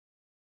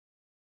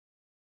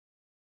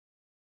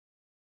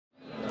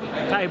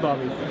Hi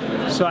Bobby.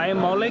 So I am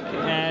Maulik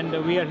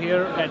and we are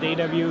here at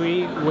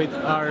AWE with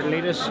our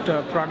latest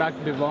product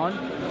Bevond.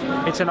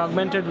 It's an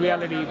augmented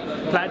reality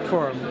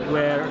platform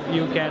where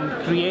you can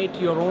create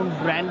your own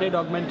branded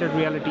augmented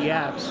reality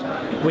apps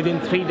within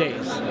 3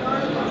 days.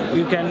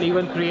 You can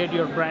even create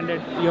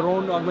your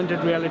own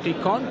augmented reality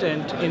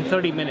content in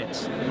 30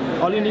 minutes.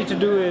 All you need to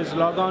do is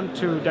log on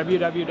to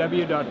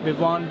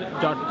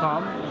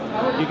www.bevond.com.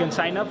 You can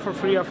sign up for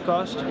free of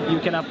cost. You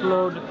can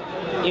upload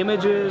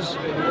images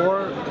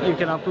or you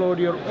can upload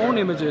your own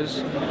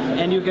images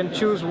and you can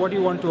choose what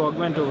you want to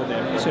augment over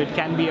there. So it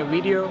can be a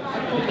video,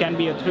 it can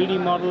be a 3D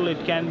model,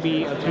 it can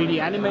be a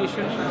 3D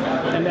animation,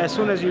 and as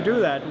soon as you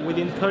do that,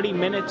 within 30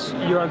 minutes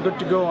you are good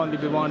to go on the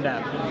Bevond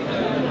app.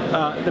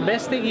 The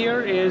best thing here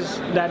is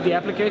that the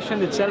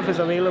application itself is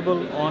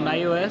available on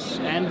iOS,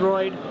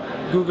 Android,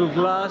 Google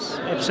Glass,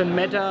 Epson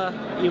Meta,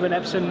 even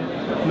Epson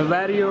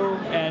Navario,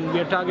 and we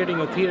are targeting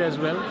Aether as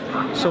well.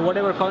 So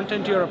whatever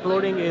content you're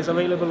uploading is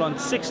available on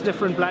 6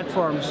 different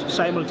platforms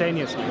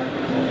simultaneously.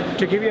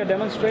 To give you a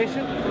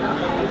demonstration,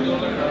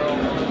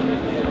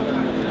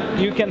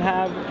 you can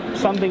have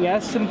something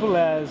as simple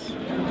as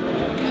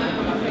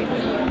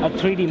a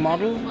 3D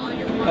model.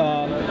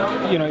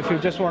 If you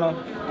just want to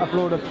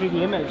upload a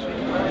 3D image.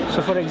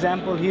 So for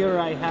example, here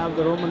I have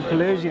the Roman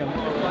Colosseum,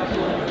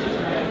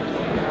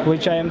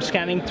 which I am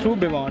scanning through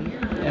Bevond,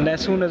 and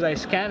as soon as I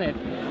scan it,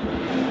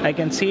 I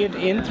can see it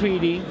in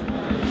 3D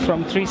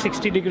from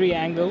 360-degree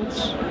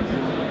angles,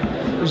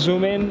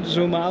 zoom in,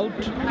 zoom out.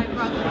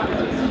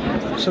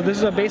 So this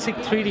is a basic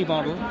 3D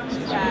model.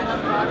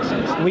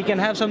 We can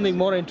have something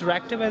more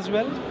interactive as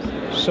well.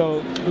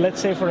 So let's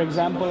say, for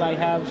example, I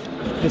have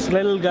this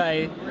little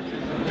guy,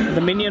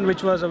 the minion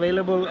which was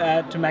available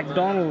at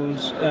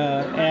McDonald's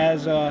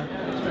as a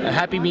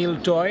Happy Meal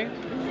toy.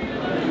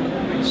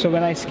 So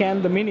when I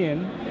scan the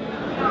minion,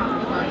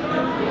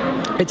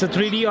 it's a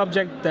 3D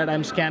object that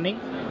I'm scanning,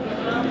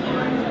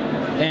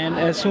 and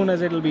as soon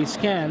as it'll be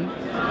scanned,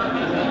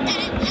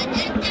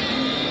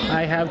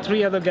 I have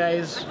 3 other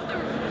guys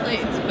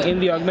in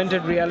the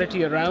augmented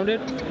reality around it,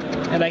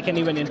 and I can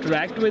even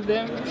interact with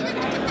them.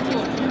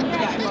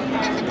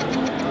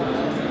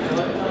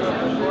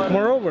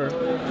 Moreover,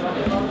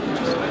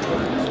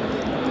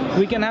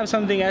 we can have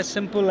something as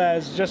simple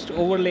as just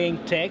overlaying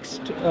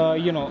text,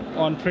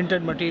 on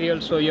printed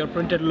material. So your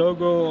printed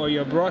logo or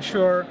your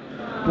brochure,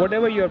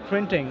 whatever you're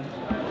printing,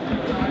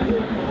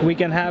 we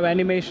can have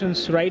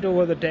animations right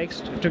over the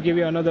text. To give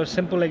you another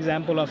simple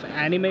example of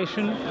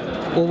animation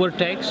over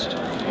text.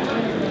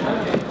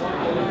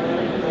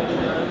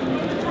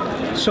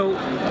 So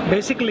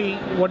basically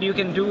what you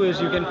can do is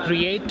you can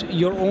create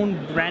your own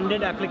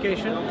branded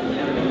application.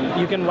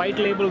 You can white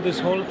label this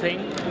whole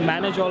thing,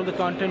 manage all the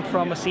content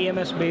from a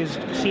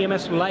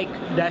CMS-like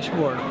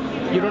dashboard.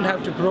 You don't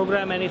have to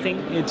program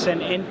anything. It's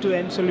an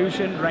end-to-end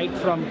solution, right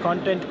from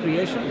content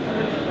creation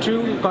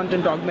to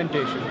content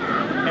augmentation.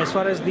 As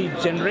far as the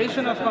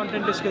generation of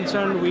content is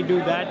concerned, we do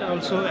that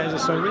also as a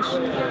service.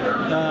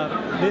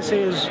 This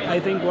is, I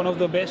think, one of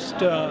the best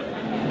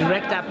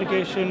direct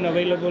application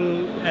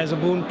available as a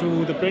boon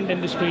to the print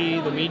industry,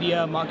 the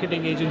media,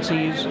 marketing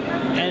agencies,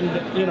 and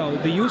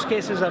the use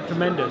cases are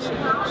tremendous.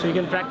 So you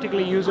can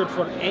practically use it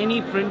for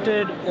any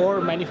printed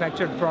or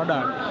manufactured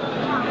product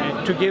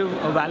to give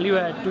a value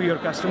add to your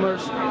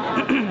customers,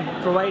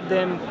 provide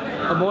them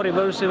a more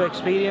immersive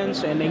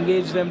experience and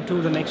engage them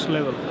to the next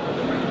level.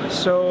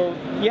 So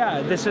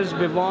yeah, this is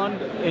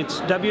Bevond. It's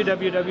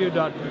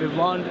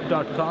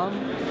www.bevond.com.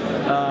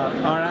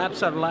 Our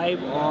apps are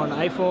live on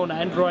iPhone,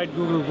 Android,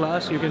 Google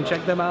Glass. You can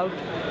check them out.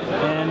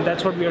 And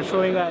that's what we are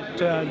showing at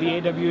the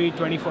AWE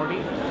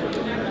 2040.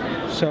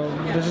 So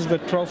this is the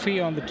trophy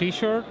on the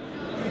t-shirt,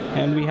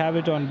 and we have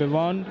it on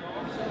Bevond.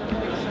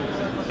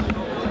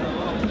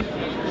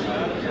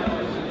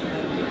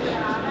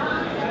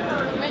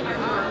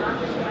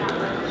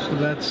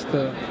 So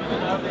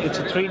it's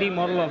a 3D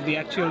model of the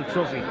actual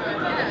trophy.